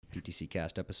PTC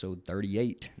Cast episode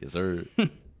 38. Yes, sir.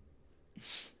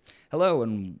 Hello,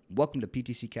 and welcome to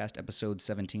PTC Cast episode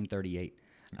 1738.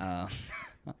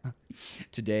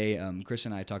 Today, Chris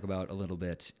and I talk about a little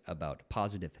bit about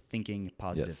positive thinking,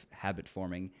 positive habit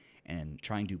forming, and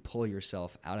trying to pull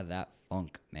yourself out of that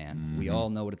funk, man. Mm-hmm. We all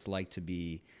know what it's like to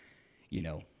be,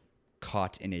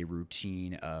 caught in a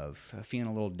routine of feeling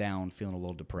a little down, feeling a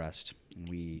little depressed. And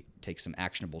we take some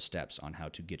actionable steps on how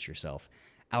to get yourself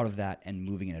out of that and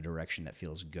moving in a direction that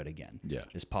feels good again. Yeah.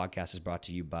 This podcast is brought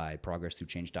to you by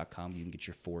progressthroughchange.com. You can get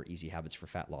your 4 Easy Habits for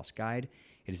Fat Loss guide.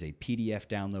 It is a PDF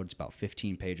download. It's about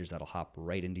 15 pages that'll hop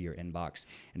right into your inbox,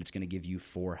 and it's going to give you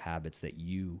 4 habits that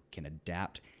you can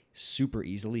adapt super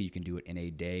easily. You can do it in a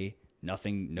day.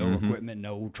 Nothing, no equipment,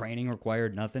 no training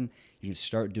required, nothing. You can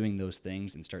start doing those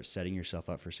things and start setting yourself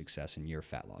up for success in your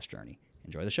fat loss journey.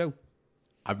 Enjoy the show.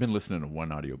 I've been listening to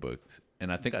one audiobook,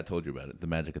 and I think I told you about it, The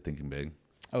Magic of Thinking Big.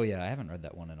 Oh yeah, I haven't read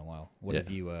that one in a while. What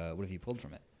have you pulled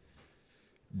from it?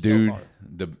 Dude, so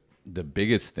far? the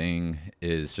biggest thing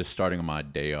is just starting on my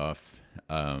day off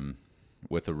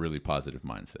with a really positive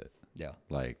mindset. Yeah.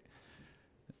 Like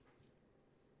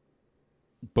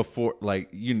before, like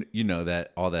you know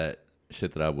that all that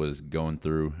shit that I was going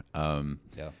through,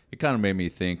 it kind of made me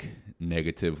think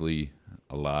negatively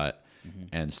a lot. Mm-hmm.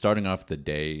 And starting off the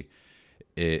day,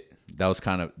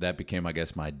 that became, I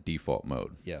guess, my default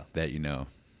mode. Yeah. That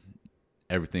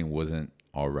everything wasn't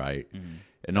all right, and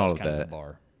that all was of kind that. Of the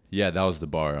bar. Yeah, that was the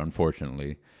bar,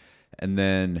 unfortunately. And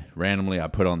then randomly, I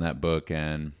put on that book,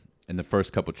 and in the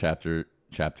first couple chapters,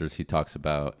 he talks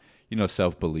about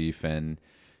self-belief,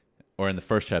 or in the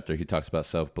first chapter, he talks about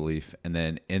self-belief, and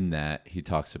then in that, he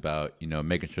talks about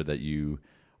making sure that you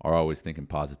are always thinking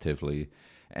positively.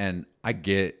 And I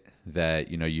get that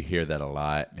you hear that a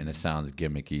lot, and it sounds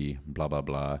gimmicky, blah blah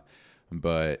blah,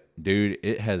 but dude,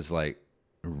 it has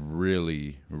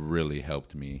really, really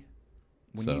helped me.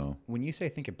 When you say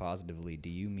thinking positively, do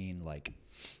you mean I'm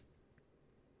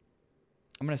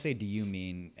going to say do you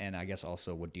mean, and I guess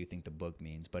also what do you think the book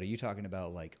means, but are you talking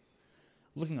about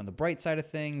looking on the bright side of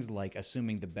things,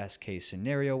 assuming the best case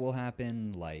scenario will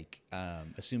happen,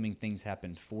 assuming things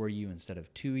happen for you instead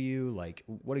of to you?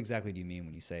 What exactly do you mean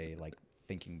when you say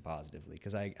thinking positively?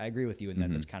 Because I agree with you in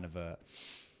that that's kind of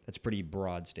that's a pretty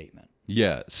broad statement.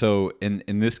 Yeah. So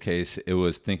in this case, it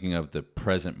was thinking of the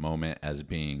present moment as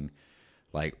being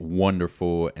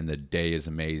wonderful, and the day is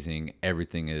amazing.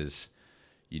 Everything is,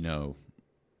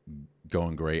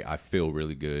 going great. I feel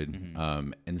really good.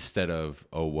 Instead of,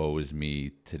 oh, woe is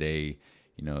me today,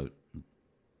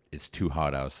 it's too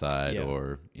hot outside,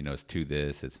 or, it's too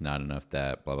this, it's not enough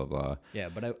that, blah, blah, blah. Yeah.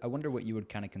 But I wonder what you would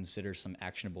kind of consider some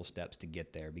actionable steps to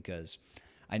get there, because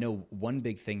I know one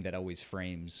big thing that always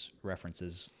frames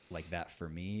references like that for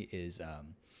me is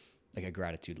a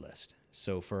gratitude list.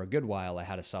 So for a good while, I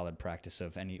had a solid practice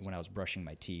of when I was brushing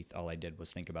my teeth, all I did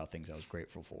was think about things I was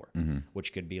grateful for,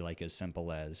 which could be as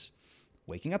simple as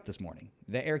waking up this morning,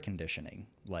 the air conditioning,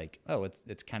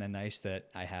 it's kind of nice that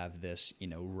I have this,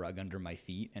 rug under my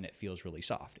feet and it feels really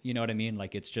soft. You know what I mean?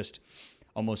 It's just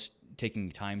almost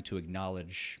taking time to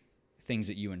acknowledge things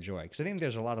that you enjoy. Because I think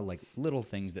there's a lot of little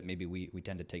things that maybe we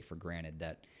tend to take for granted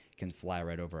that can fly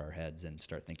right over our heads and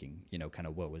start thinking, kind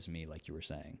of what was me, like you were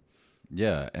saying.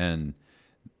 Yeah, and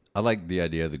I like the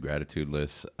idea of the gratitude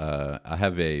list. I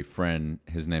have a friend,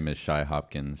 his name is Shai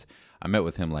Hopkins. I met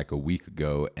with him a week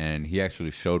ago, and he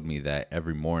actually showed me that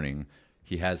every morning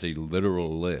he has a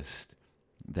literal list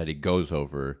that he goes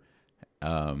over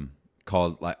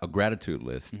called a gratitude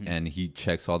list, and he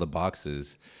checks all the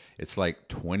boxes. It's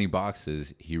 20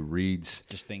 boxes. He reads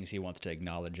just things he wants to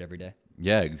acknowledge every day.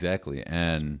 Yeah, exactly.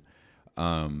 And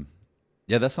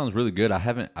yeah, that sounds really good. I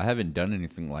haven't done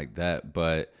anything like that,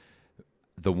 but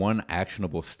the one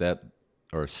actionable step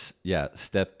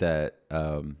that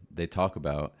they talk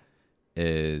about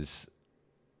is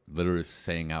literally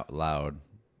saying out loud,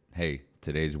 hey,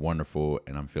 today's wonderful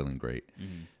and I'm feeling great.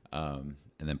 And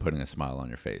then putting a smile on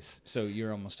your face. So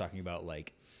you're almost talking about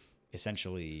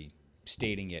essentially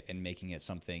stating it and making it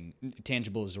something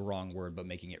tangible is the wrong word, but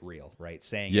making it real, right?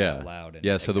 Saying it out loud and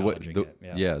acknowledging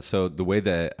it. So the way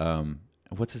that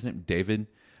what's his name? David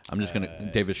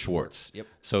David Schwartz. Yep.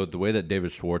 So the way that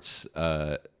David Schwartz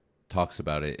talks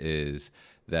about it is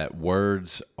that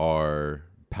words are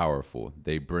powerful.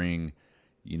 They bring,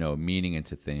 meaning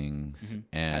into things,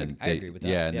 and I agree with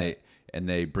that. Yeah, and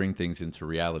they bring things into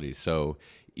reality. So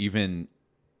even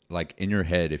in your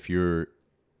head, if you're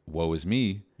woe is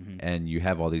me, and you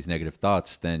have all these negative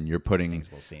thoughts, then you're putting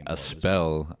a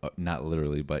spell, not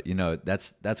literally, but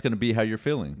that's going to be how you're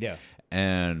feeling. Yeah.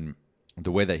 And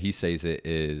the way that he says it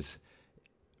is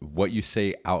what you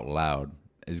say out loud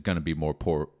is going to be more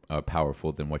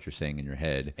powerful than what you're saying in your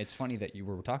head. It's funny that you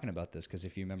were talking about this, because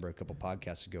if you remember a couple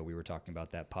podcasts ago, we were talking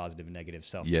about that positive and negative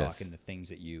self-talk, Yes. and the things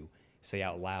that you say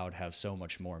out loud have so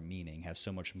much more meaning, have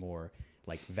so much more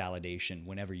like validation.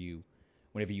 Whenever you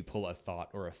pull a thought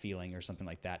or a feeling or something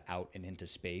like that out and into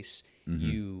space,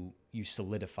 you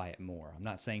solidify it more. I'm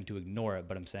not saying to ignore it,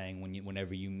 but I'm saying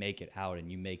whenever you make it out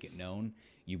and you make it known,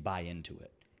 you buy into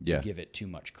it. Yeah. You give it too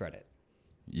much credit.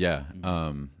 Yeah.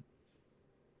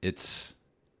 It's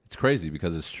crazy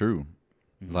because it's true.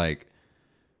 Like,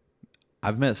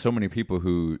 I've met so many people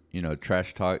who,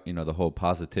 trash talk, the whole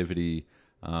positivity,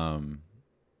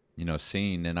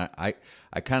 scene. And I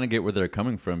kind of get where they're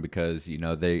coming from, because,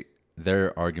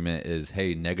 their argument is,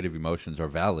 hey, negative emotions are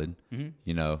valid, And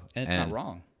it's not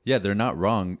wrong. Yeah, they're not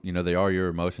wrong. They are your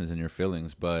emotions and your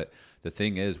feelings. But the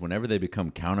thing is, whenever they become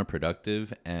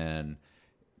counterproductive and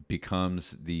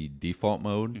becomes the default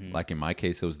mode, like in my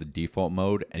case, it was the default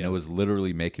mode, and it was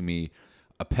literally making me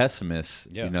a pessimist,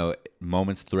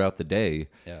 moments throughout the day.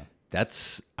 Yeah.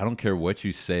 I don't care what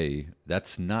you say,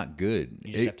 that's not good.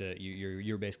 You just have to,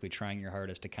 you're basically trying your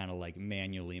hardest to kind of like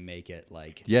manually make it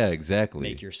like, yeah, exactly.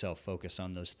 Make yourself focus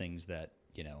on those things that,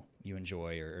 you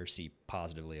enjoy or see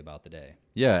positively about the day.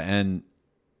 Yeah. And,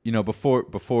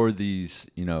 before these,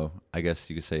 I guess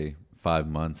you could say 5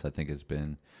 months, I think it's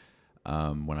been,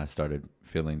 when I started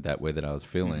feeling that way that I was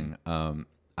feeling,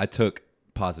 I took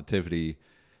positivity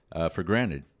for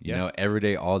granted. Every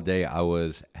day, all day, I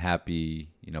was happy,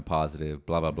 positive,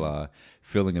 blah, blah, blah,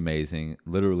 feeling amazing.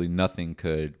 Literally nothing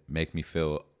could make me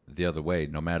feel the other way,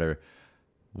 no matter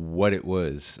what it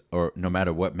was, or no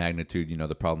matter what magnitude,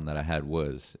 the problem that I had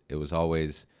was. It was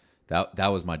always, that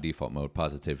was my default mode,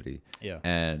 positivity. Yeah.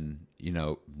 And,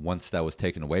 once that was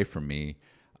taken away from me,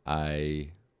 I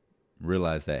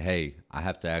realized that, hey, I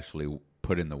have to actually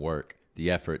put in the work,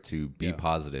 the effort to be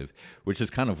positive, which is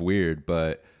kind of weird,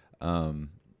 but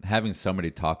having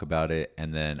somebody talk about it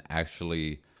and then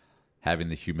actually having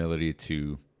the humility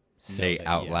to say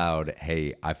out loud,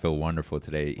 hey, I feel wonderful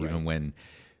today, even when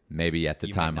maybe at the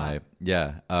time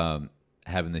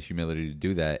having the humility to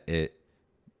do that,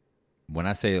 when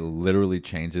I say it literally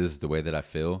changes the way that I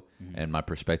feel and my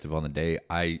perspective on the day,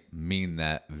 I mean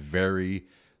that very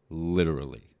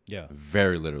literally. Yeah.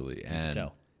 Very literally. You can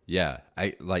tell. Yeah.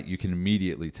 You can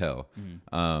immediately tell.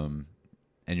 And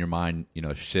your mind,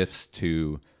 shifts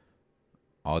to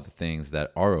all the things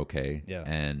that are okay,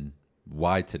 and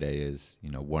why today is,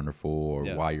 wonderful, or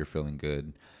why you're feeling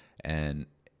good, and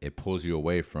it pulls you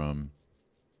away from,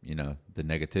 the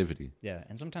negativity. Yeah,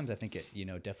 and sometimes I think it,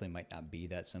 definitely might not be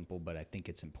that simple, but I think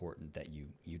it's important that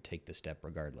you take the step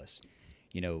regardless.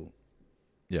 The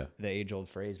age-old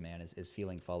phrase, man, is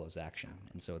feeling follows action,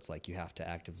 and so it's like you have to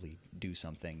actively do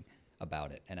something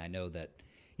about it. And I know that,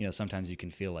 sometimes you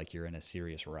can feel like you're in a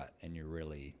serious rut and you're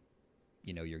really,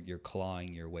 you're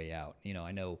clawing your way out.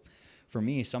 I know for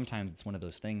me, sometimes it's one of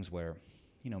those things where,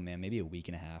 man, maybe a week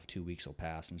and a half, 2 weeks will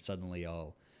pass, and suddenly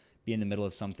I'll be in the middle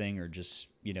of something, or just,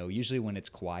 usually when it's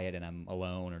quiet and I'm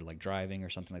alone or like driving or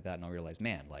something like that, and I'll realize,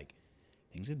 man, like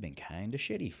things have been kind of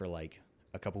shitty for like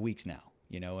a couple weeks now,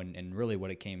 and really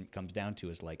what it comes down to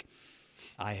is like,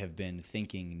 I have been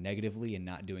thinking negatively and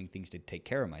not doing things to take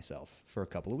care of myself for a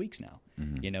couple of weeks now.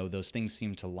 Those things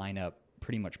seem to line up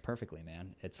pretty much perfectly,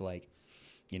 man. It's like,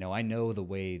 I know the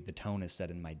way the tone is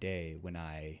set in my day when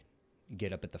I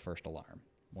get up at the first alarm,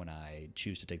 when I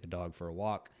choose to take the dog for a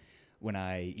walk, when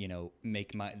I,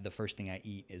 make the first thing I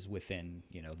eat is within,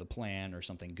 the plan or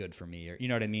something good for me, or, you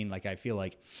know what I mean? Like, I feel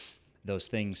like those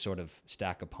things sort of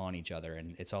stack upon each other,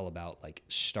 and it's all about like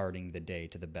starting the day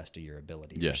to the best of your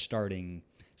ability, or starting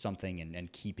something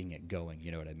and keeping it going.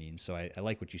 You know what I mean? So I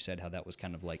like what you said, how that was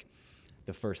kind of like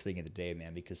the first thing of the day,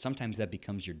 man, because sometimes that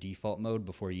becomes your default mode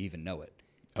before you even know it.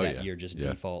 You're just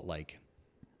default, like,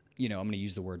 I'm going to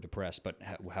use the word depressed, but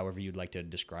however you'd like to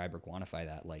describe or quantify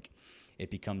that, like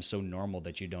it becomes so normal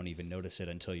that you don't even notice it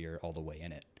until you're all the way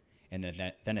in it. And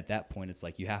then at that point, it's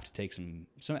like you have to take some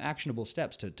actionable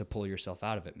steps to pull yourself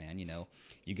out of it, man.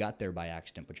 You got there by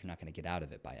accident, but you're not going to get out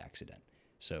of it by accident.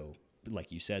 So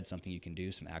like you said, something you can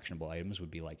do, some actionable items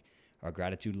would be like our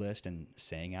gratitude list and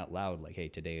saying out loud, like, hey,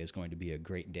 today is going to be a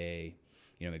great day.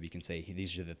 Maybe you can say, hey,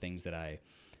 these are the things that I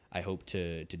hope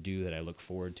to do, that I look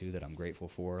forward to, that I'm grateful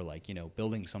for. Like,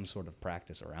 building some sort of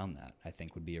practice around that, I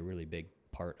think would be a really big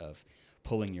part of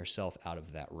pulling yourself out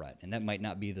of that rut. And that might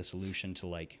not be the solution to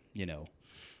like,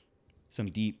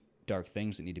 some deep, dark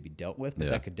things that need to be dealt with, but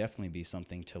that could definitely be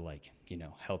something to like,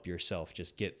 help yourself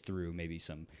just get through maybe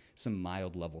some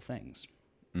mild level things.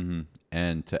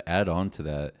 And to add on to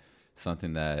that,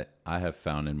 something that I have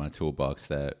found in my toolbox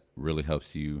that really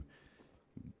helps you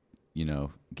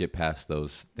get past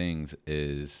those things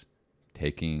is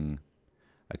taking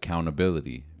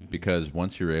accountability. Because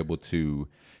once you're able to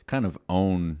kind of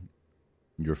own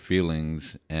your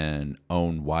feelings and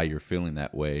own why you're feeling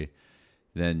that way,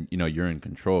 then you're in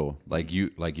control. Like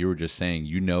you were just saying,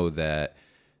 that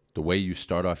the way you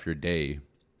start off your day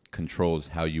controls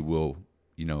how you will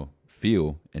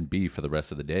feel and be for the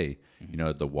rest of the day.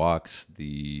 The walks,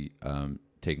 the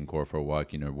taking Cora for a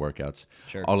walk, workouts,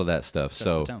 Sure. all of that stuff. Sets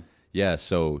So the tone. yeah,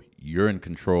 so you're in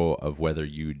control of whether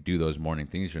you do those morning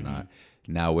things or not.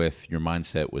 Now, if your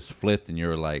mindset was flipped and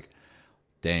you're like,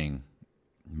 dang,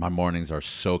 my mornings are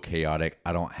so chaotic,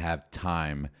 I don't have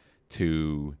time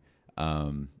to,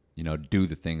 do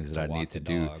the things that I walk need to the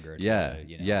do. dog or to,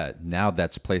 Yeah. Now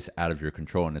that's placed out of your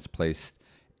control, and it's placed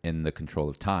in the control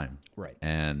of time. Right.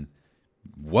 And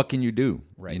what can you do?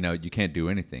 Right. You can't do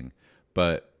anything.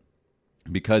 But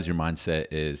because your mindset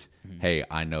is, hey,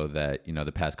 I know that,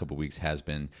 the past couple of weeks has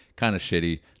been kind of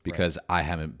shitty because I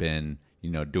haven't been,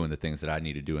 doing the things that I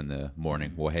need to do in the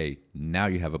morning. Well, hey, now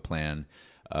you have a plan,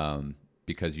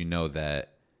 because you know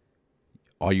that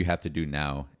all you have to do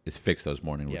now is fix those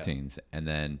morning routines. And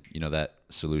then, that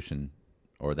solution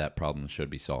or that problem should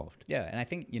be solved. Yeah. And I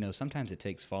think, sometimes it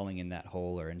takes falling in that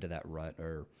hole or into that rut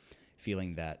or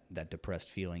feeling that depressed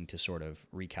feeling to sort of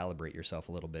recalibrate yourself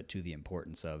a little bit to the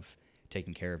importance of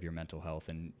taking care of your mental health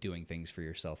and doing things for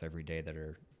yourself every day that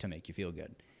are to make you feel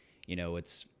good.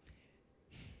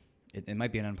 It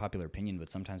might be an unpopular opinion, but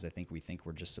sometimes I think we think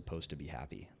we're just supposed to be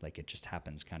happy. Like it just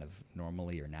happens kind of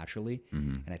normally or naturally.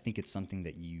 And I think it's something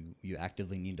that you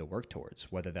actively need to work towards,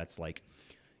 whether that's like,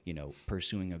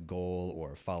 pursuing a goal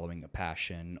or following a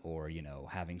passion or,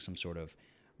 having some sort of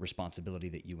responsibility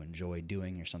that you enjoy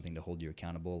doing or something to hold you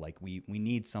accountable. Like we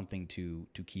need something to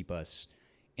keep us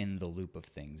in the loop of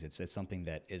things. It's something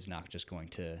that is not just going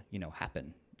to,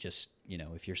 happen. Just,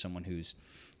 if you're someone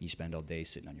you spend all day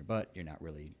sitting on your butt, you're not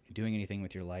really doing anything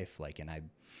with your life. Like, and I,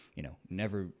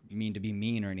 never mean to be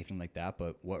mean or anything like that,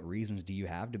 but what reasons do you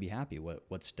have to be happy?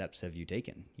 What steps have you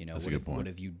taken? That's a good point. What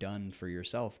have you done for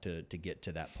yourself to get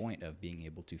to that point of being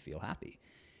able to feel happy?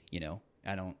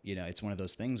 I don't, it's one of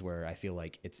those things where I feel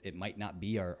like it might not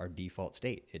be our default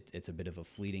state. It's a bit of a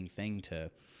fleeting thing to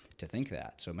think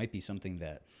that. So it might be something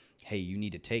that, hey, you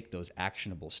need to take those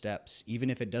actionable steps, even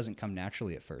if it doesn't come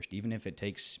naturally at first, even if it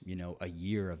takes, a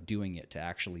year of doing it to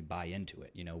actually buy into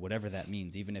it, whatever that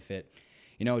means, even if it,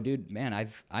 dude, man,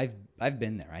 I've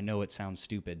been there. I know it sounds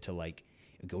stupid to like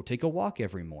go take a walk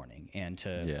every morning and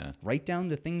to write down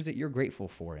the things that you're grateful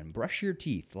for and brush your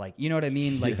teeth. Like, you know what I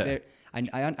mean? Like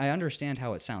I understand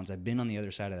how it sounds. I've been on the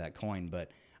other side of that coin,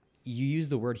 but you used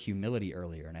the word humility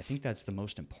earlier. And I think that's the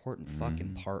most important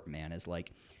fucking part, man, is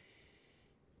like,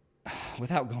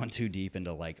 without going too deep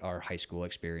into like our high school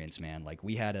experience, man, like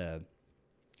we had a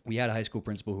high school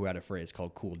principal who had a phrase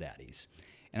called cool daddies.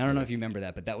 And I don't know if you remember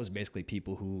that, but that was basically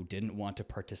people who didn't want to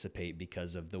participate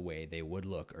because of the way they would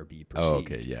look or be perceived. Oh,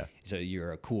 okay, yeah. So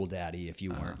you're a cool daddy if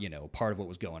you weren't, part of what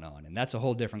was going on. And that's a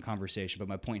whole different conversation. But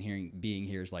my point being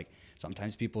here is like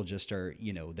sometimes people just are,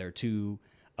 they're too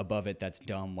above it. That's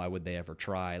dumb. Why would they ever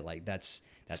try? Like that's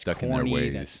stuck corny. In their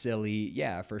ways. That's silly.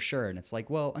 Yeah, for sure. And it's like,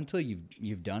 well, until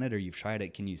you've done it or you've tried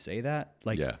it, can you say that?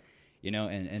 Like,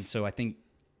 and so I think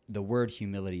the word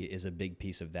humility is a big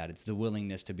piece of that. It's the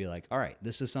willingness to be like, all right,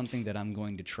 this is something that I'm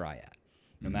going to try at.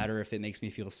 No matter if it makes me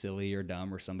feel silly or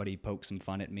dumb or somebody pokes some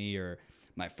fun at me or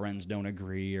my friends don't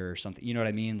agree or something. You know what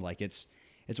I mean? Like it's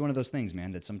one of those things,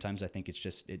 man, that sometimes I think it's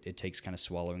just, it takes kind of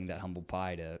swallowing that humble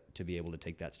pie to be able to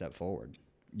take that step forward.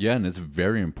 Yeah, and it's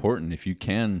very important if you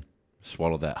can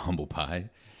swallow that humble pie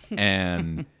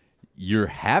and you're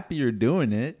happy you're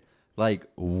doing it. Like,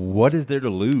 what is there to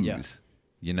lose?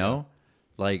 Yeah.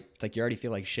 Like, it's like you already feel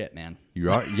like shit, man.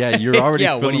 You're already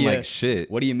feeling like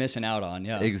shit. What are you missing out on?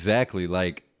 Yeah, exactly.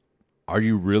 Like, are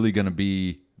you really gonna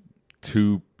be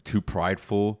too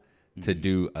prideful to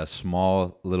do a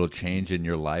small little change in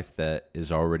your life that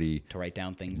is already to write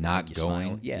down things not that make going? You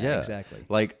smile? Yeah, exactly.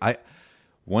 Like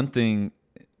one thing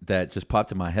that just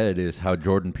popped in my head is how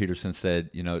Jordan Peterson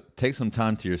said, take some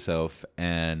time to yourself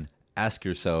and ask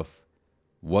yourself,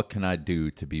 what can I do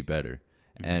to be better?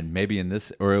 And maybe in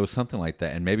this, or it was something like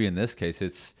that. And maybe in this case,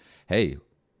 it's, hey,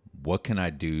 what can I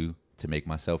do to make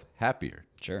myself happier?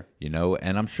 Sure.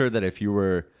 And I'm sure that if you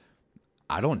were,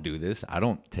 I don't do this. I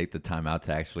don't take the time out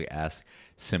to actually ask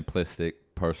simplistic,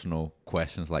 personal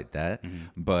questions like that.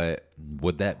 But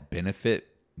would that benefit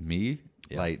me?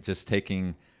 Yeah. Like just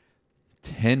taking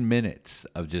 10 minutes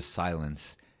of just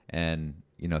silence and,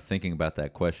 thinking about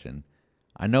that question.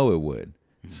 I know it would.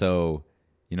 So,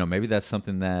 maybe that's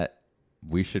something that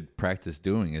we should practice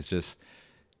doing, is just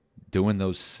doing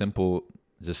those simple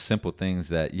things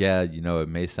that, yeah, you know, it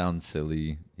may sound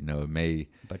silly, you know, it may.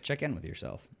 But check in with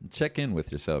yourself. Check in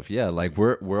with yourself. Yeah, like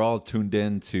we're all tuned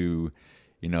in to,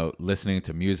 you know, listening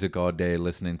to music all day,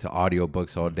 listening to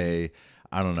audiobooks all day.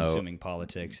 I don't know. Consuming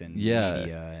politics and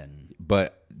media and.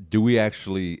 But do we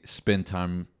actually spend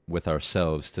time with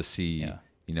ourselves to see,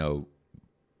 you know,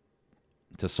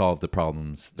 to solve the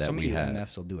problems that we have? Some of you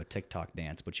MFs will do a TikTok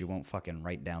dance, but you won't fucking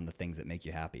write down the things that make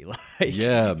you happy. Like,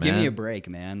 yeah, man. Give me a break,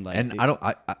 man. Like, and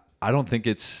I don't think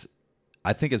it's.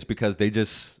 I think it's because they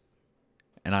just.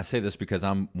 And I say this because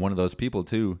I'm one of those people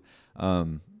too.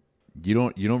 You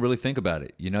don't really think about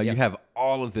it. You know, you have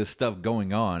all of this stuff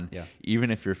going on. Yeah.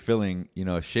 Even if you're feeling, you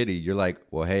know, shitty, you're like,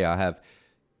 well, hey, I have.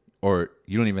 Or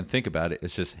you don't even think about it.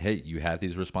 It's just, hey, you have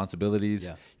these responsibilities.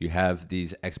 Yeah. You have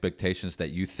these expectations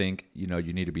that you think, you know,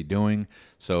 you need to be doing.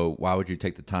 So why would you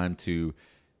take the time to,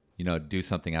 you know, do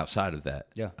something outside of that?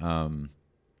 Yeah.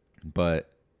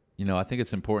 But, you know, I think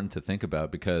it's important to think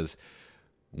about, because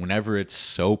whenever it's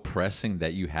so pressing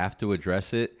that you have to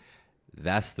address it,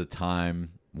 that's the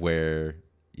time where,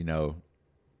 you know,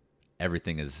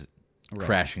 everything is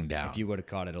crashing down. If you would have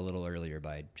caught it a little earlier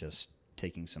by just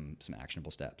taking some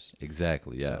actionable steps.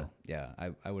 Exactly. Yeah. So,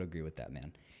 yeah, I would agree with that,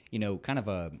 man. You know, kind of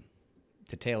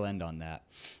to tail end on that,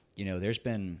 you know, there's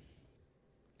been,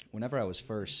 whenever I was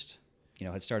first, you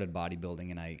know, had started bodybuilding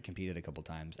and I competed a couple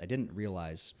times, I didn't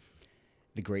realize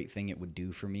the great thing it would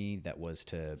do for me that was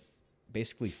to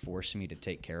basically force me to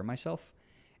take care of myself,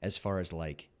 as far as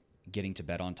like getting to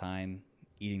bed on time,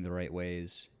 eating the right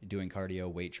ways, doing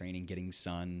cardio, weight training, getting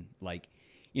sun, like,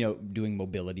 you know, doing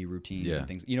mobility routines and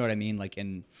things, you know what I mean? Like,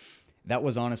 and that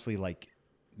was honestly like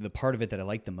the part of it that I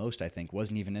liked the most, I think,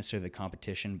 wasn't even necessarily the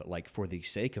competition, but like for the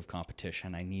sake of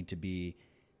competition, I need to be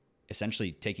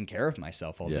essentially taking care of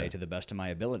myself all day to the best of my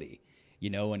ability, you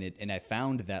know? And I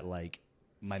found that like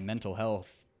my mental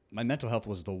health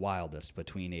was the wildest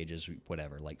between ages,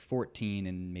 whatever, like 14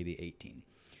 and maybe 18.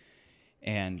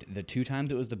 And the 2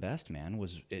 times it was the best, man,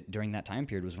 during that time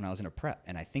period was when I was in a prep.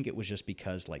 And I think it was just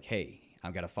because like, hey,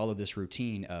 I've got to follow this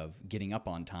routine of getting up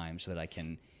on time so that I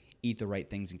can eat the right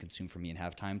things and consume for me and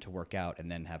have time to work out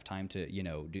and then have time to, you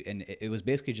know, do. And it was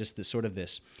basically just this sort of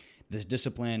this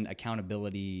discipline,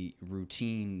 accountability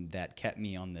routine that kept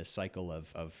me on this cycle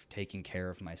of taking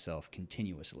care of myself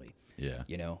continuously. Yeah.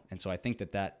 You know? And so I think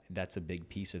that's a big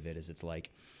piece of it, is it's like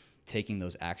taking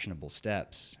those actionable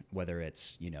steps, whether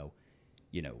it's, you know,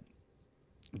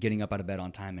 getting up out of bed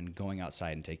on time and going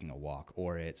outside and taking a walk,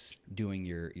 or it's doing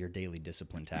your daily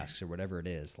discipline tasks or whatever it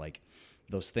is. Like,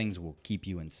 those things will keep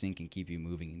you in sync and keep you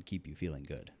moving and keep you feeling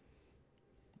good.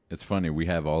 It's funny. We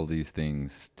have all these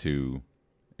things to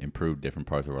improve different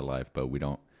parts of our life, but we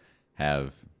don't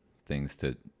have things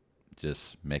to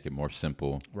just make it more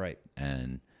simple. Right.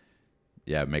 And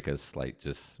make us like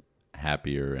just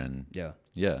happier and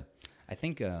yeah. I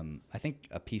think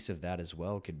a piece of that as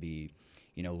well could be,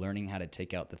 you know, learning how to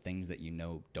take out the things that you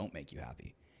know don't make you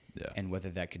happy. Yeah. And whether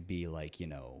that could be like, you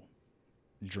know,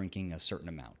 drinking a certain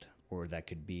amount, or that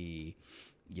could be,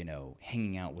 you know,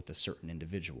 hanging out with a certain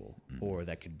individual, or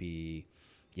that could be,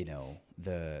 you know,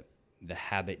 the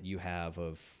habit you have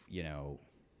of, you know,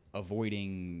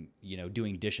 avoiding, you know,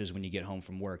 doing dishes when you get home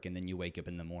from work, and then you wake up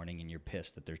in the morning and you're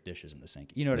pissed that there's dishes in the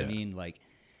sink. You know what I mean? Like,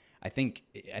 I think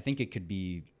it could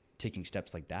be taking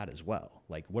steps like that as well.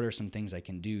 Like, what are some things I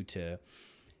can do to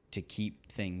keep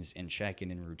things in check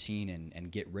and in routine,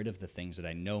 and get rid of the things that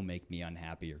I know make me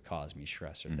unhappy or cause me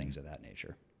stress or things of that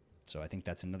nature. So I think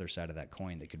that's another side of that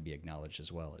coin that could be acknowledged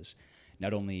as well, is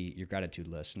not only your gratitude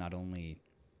list, not only,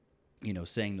 you know,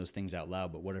 saying those things out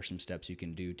loud, but what are some steps you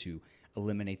can do to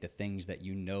eliminate the things that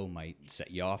you know might set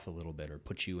you off a little bit or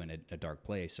put you in a dark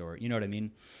place, or, you know what I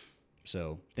mean?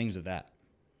 So things of that.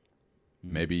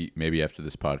 Maybe after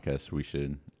this podcast, we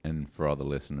should, and for all the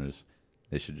listeners,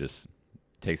 they should just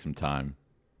take some time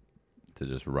to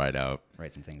just write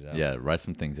some things out. Yeah, write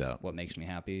some things out. What makes me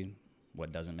happy?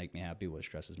 What doesn't make me happy? What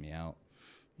stresses me out?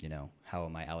 You know, how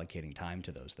am I allocating time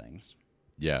to those things?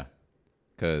 Yeah,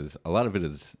 because a lot of it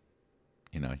is,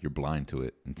 you know, you're blind to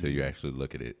it until you actually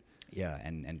look at it. Yeah,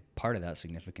 and part of that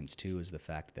significance too is the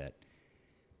fact that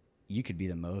you could be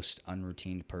the most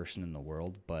unroutine person in the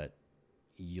world, but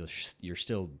you're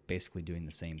still basically doing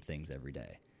the same things every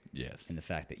day. Yes. And the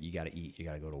fact that you got to eat, you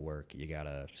got to go to work, you got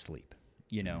to sleep,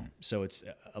 you know? So it's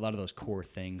a lot of those core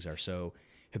things are so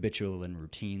habitual and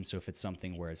routine. So if it's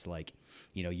something where it's like,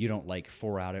 you know, you don't like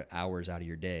 4 hours out of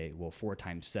your day, well, 4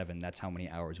 times 7, that's how many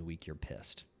hours a week you're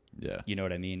pissed. Yeah. You know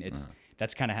what I mean? It's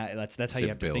that's kind of how that's how Shit you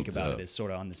have to think builds about up. it. Is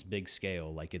sort of on this big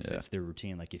scale. Like it's their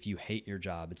routine. Like if you hate your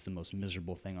job, it's the most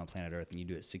miserable thing on planet Earth, and you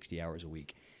do it 60 hours a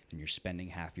week, and you're spending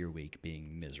half your week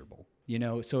being miserable. You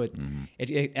know, so it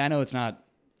I know it's not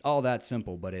all that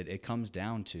simple, but it comes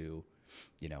down to,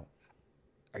 you know,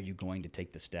 are you going to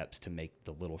take the steps to make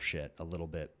the little shit a little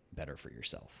bit better for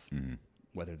yourself?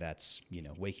 Whether that's, you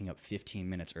know, waking up 15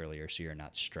 minutes earlier so you're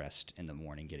not stressed in the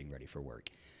morning getting ready for work.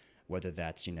 Whether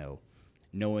that's, you know,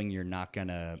 knowing you're not going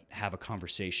to have a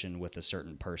conversation with a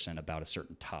certain person about a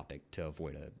certain topic to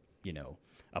avoid a, you know,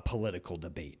 a political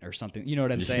debate or something. You know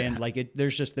what I'm saying? Like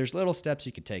there's little steps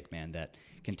you could take, man, that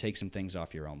can take some things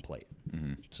off your own plate.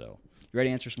 So you ready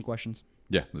to answer some questions?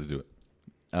 Yeah, let's do it.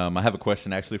 I have a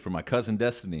question actually for my cousin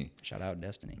Destiny. Shout out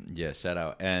Destiny. Yeah, shout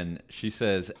out. And she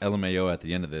says LMAO at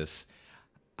the end of this.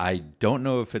 I don't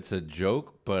know if it's a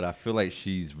joke, but I feel like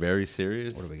she's very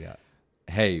serious. What do we got?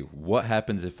 Hey, what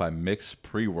happens if I mix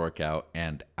pre-workout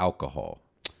and alcohol?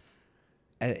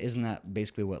 Isn't that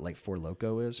basically what like Four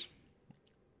Loko is?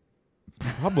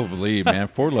 Probably, man.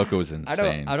 Four Loko is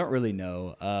insane. I don't really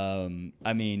know.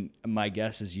 I mean, my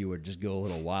guess is you would just go a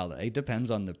little wild. It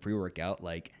depends on the pre-workout.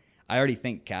 Like, I already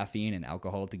think caffeine and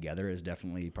alcohol together is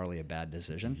definitely probably a bad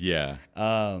decision. Yeah.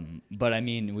 But I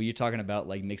mean, were you talking about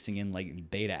like mixing in like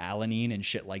beta alanine and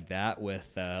shit like that with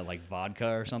like vodka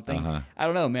or something? I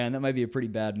don't know, man. That might be a pretty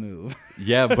bad move.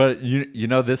 Yeah, but you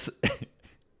know this.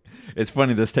 It's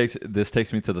funny. This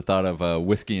takes me to the thought of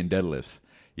whiskey and deadlifts.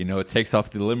 You know, it takes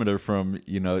off the limiter from,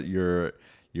 you know, your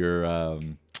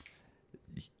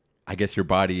I guess your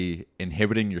body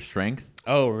inhibiting your strength.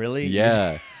 Oh, really?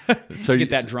 Yeah. So you get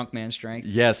that drunk man strength.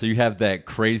 Yeah, so you have that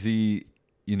crazy,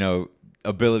 you know,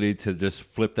 ability to just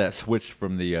flip that switch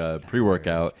from the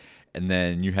pre-workout, and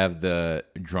then you have the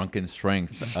drunken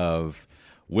strength of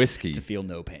whiskey. To feel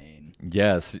no pain.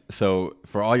 Yes. So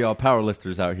for all y'all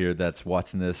powerlifters out here that's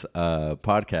watching this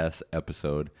podcast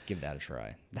episode, give that a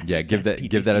try. Give that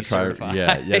a try. Certified.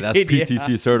 Yeah, that's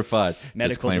PTC certified.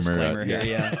 Medical disclaimer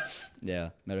here. Yeah,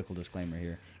 medical disclaimer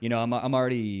here. You know, I'm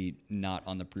already not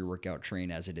on the pre-workout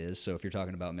train as it is. So if you're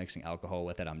talking about mixing alcohol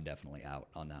with it, I'm definitely out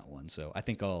on that one. So I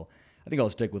think I'll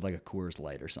stick with like a Coors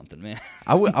Light or something, man.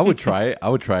 I would try it. I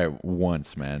would try it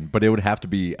once, man. But it would have to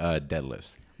be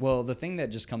deadlifts. Well, the thing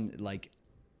that just comes like,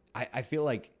 I feel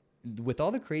like with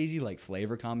all the crazy like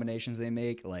flavor combinations they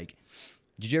make, like,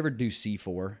 did you ever do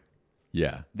C4?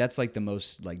 Yeah. That's like the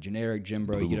most like generic gym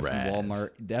bro. You get it from Walmart.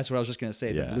 That's what I was just gonna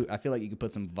say. Yeah. The blue, I feel like you could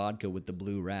put some vodka with the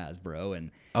blue raz, bro.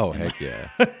 And heck yeah.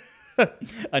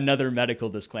 Another medical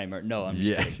disclaimer. No, I'm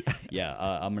just kidding. Yeah.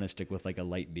 I'm gonna stick with like a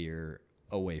light beer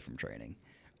away from training.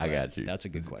 I got you. That's a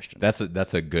good question. That's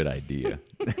a good idea.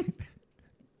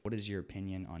 What is your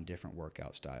opinion on different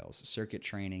workout styles, circuit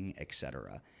training,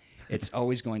 etc.? It's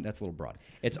always going. That's a little broad.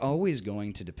 It's always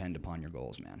going to depend upon your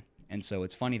goals, man. And so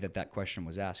it's funny that question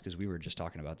was asked because we were just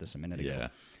talking about this a minute ago.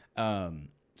 Yeah.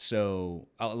 So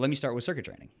let me start with circuit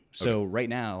training. So right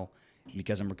now,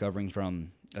 because I'm recovering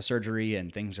from a surgery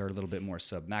and things are a little bit more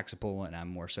submaximal and I'm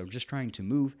more so just trying to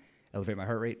move, elevate my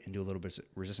heart rate and do a little bit of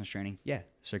resistance training. Yeah,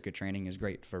 circuit training is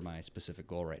great for my specific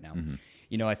goal right now.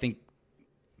 You know, I think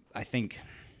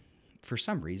for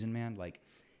some reason, man, like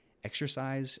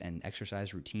exercise and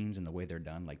exercise routines and the way they're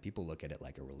done, like people look at it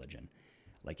like a religion.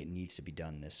 Like it needs to be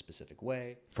done this specific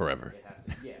way. Forever. It has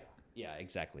to, yeah,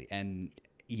 exactly. And,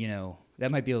 you know,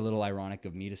 that might be a little ironic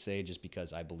of me to say just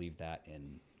because I believe that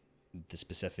in the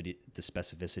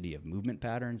specificity of movement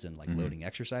patterns and like loading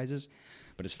exercises.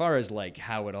 But as far as like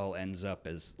how it all ends up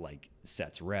as like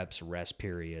sets, reps, rest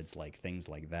periods, like things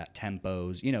like that,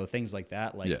 tempos, you know, things like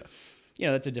that, like, you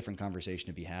know, that's a different conversation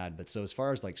to be had. But so as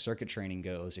far as like circuit training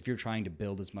goes, if you're trying to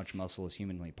build as much muscle as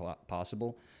humanly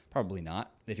possible, probably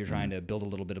not. If you're trying to build a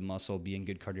little bit of muscle, be in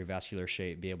good cardiovascular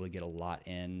shape, be able to get a lot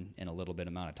in a little bit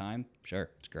amount of time, sure,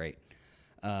 it's great.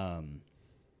 I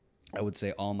would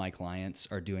say all my clients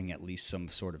are doing at least some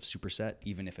sort of superset,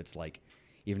 even if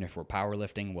we're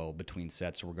powerlifting, well, between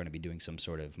sets, we're going to be doing some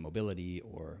sort of mobility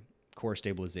or core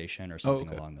stabilization or something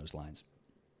along those lines.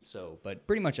 So, but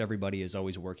pretty much everybody is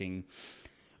always working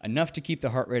enough to keep the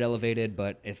heart rate elevated.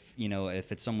 But if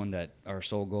it's someone that our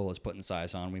sole goal is putting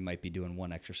size on, we might be doing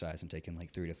one exercise and taking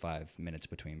like 3 to 5 minutes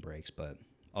between breaks. But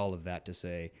all of that to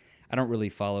say, I don't really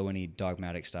follow any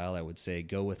dogmatic style. I would say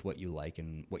go with what you like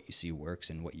and what you see works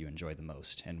and what you enjoy the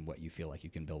most and what you feel like you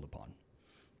can build upon.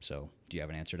 So do you have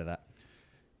an answer to that?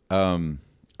 I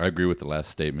agree with the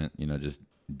last statement. You know, just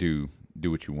do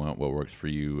what you want, what works for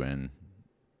you, and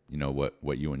you know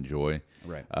what you enjoy.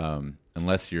 Right.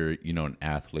 Unless you're, you know, an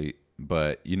athlete,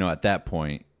 but you know, at that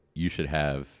point you should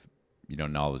have, you know,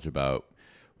 knowledge about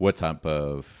what type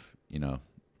of, you know,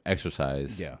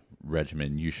 exercise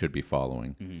regimen you should be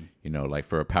following. You know, like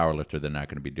for a power lifter, they're not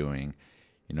going to be doing,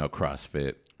 you know,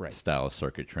 CrossFit style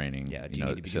circuit training. Yeah, do you you know,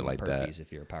 need to be shit doing like burpees that.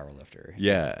 if you're a power lifter?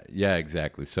 Yeah,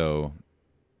 exactly. So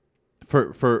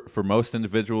for most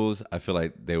individuals, I feel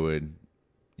like they would,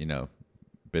 you know,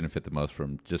 benefit the most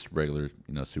from just regular,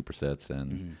 you know, supersets,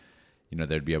 and you know,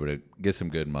 they'd be able to get some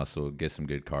good muscle, get some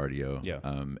good cardio,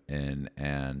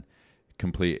 and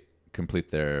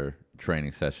complete their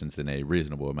training sessions in a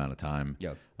reasonable amount of time.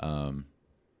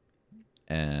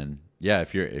 And yeah,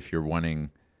 if you're wanting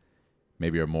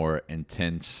maybe a more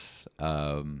intense,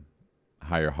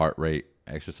 higher heart rate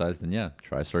exercise, then yeah,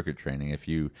 try circuit training. If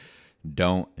you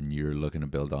don't and you're looking to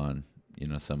build on, you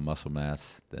know, some muscle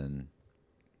mass, then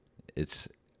it's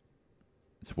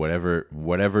whatever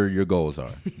your goals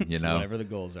are, you know. Whatever the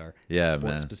goals are. Yeah, sport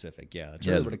man. specific. Yeah, that's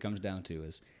really what it comes down to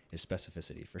is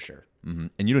specificity for sure.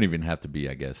 And you don't even have to be,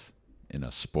 I guess, in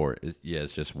a sport.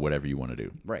 It's just whatever you want to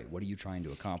do. Right. What are you trying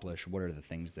to accomplish? What are the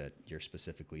things that you're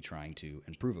specifically trying to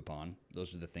improve upon?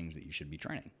 Those are the things that you should be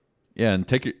training. Yeah, and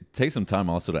take some time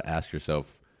also to ask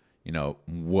yourself, you know,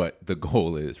 what the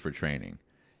goal is for training.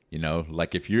 You know,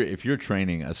 like if you're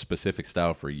training a specific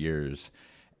style for years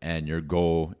and your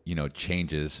goal, you know,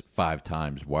 changes 5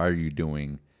 times, why are you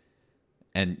doing,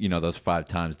 and you know, those 5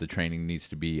 times the training needs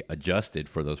to be adjusted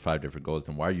for those 5 different goals,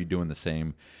 then why are you doing the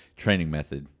same training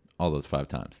method all those 5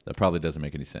 times? That probably doesn't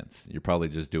make any sense. You're probably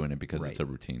just doing it because it's a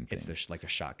routine thing. It's just like a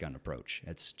shotgun approach.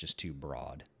 It's just too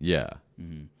broad. Yeah.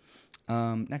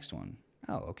 Next one.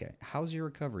 Oh, okay. How's your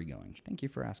recovery going? Thank you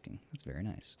for asking. That's very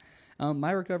nice.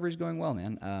 My recovery is going well,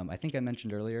 man. I think I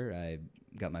mentioned earlier I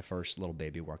got my first little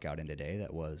baby workout in today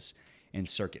that was in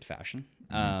circuit fashion.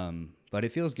 But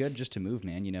it feels good just to move,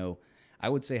 man. You know, I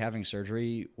would say having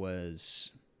surgery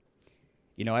was,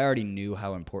 you know, I already knew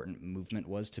how important movement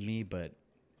was to me, but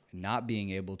not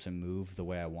being able to move the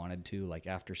way I wanted to, like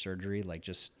after surgery, like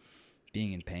just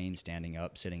being in pain, standing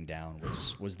up, sitting down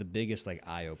was the biggest like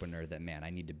eye opener that, man, I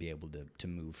need to be able to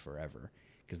move forever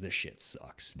because this shit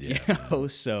sucks. Yeah. You know?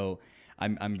 So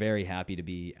I'm very happy to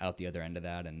be out the other end of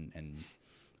that and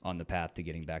on the path to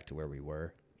getting back to where we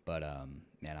were. But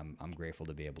man, I'm grateful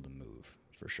to be able to move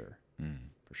for sure.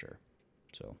 For sure.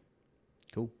 So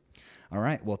cool. All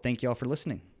right. Well, thank you all for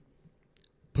listening.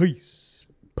 Peace.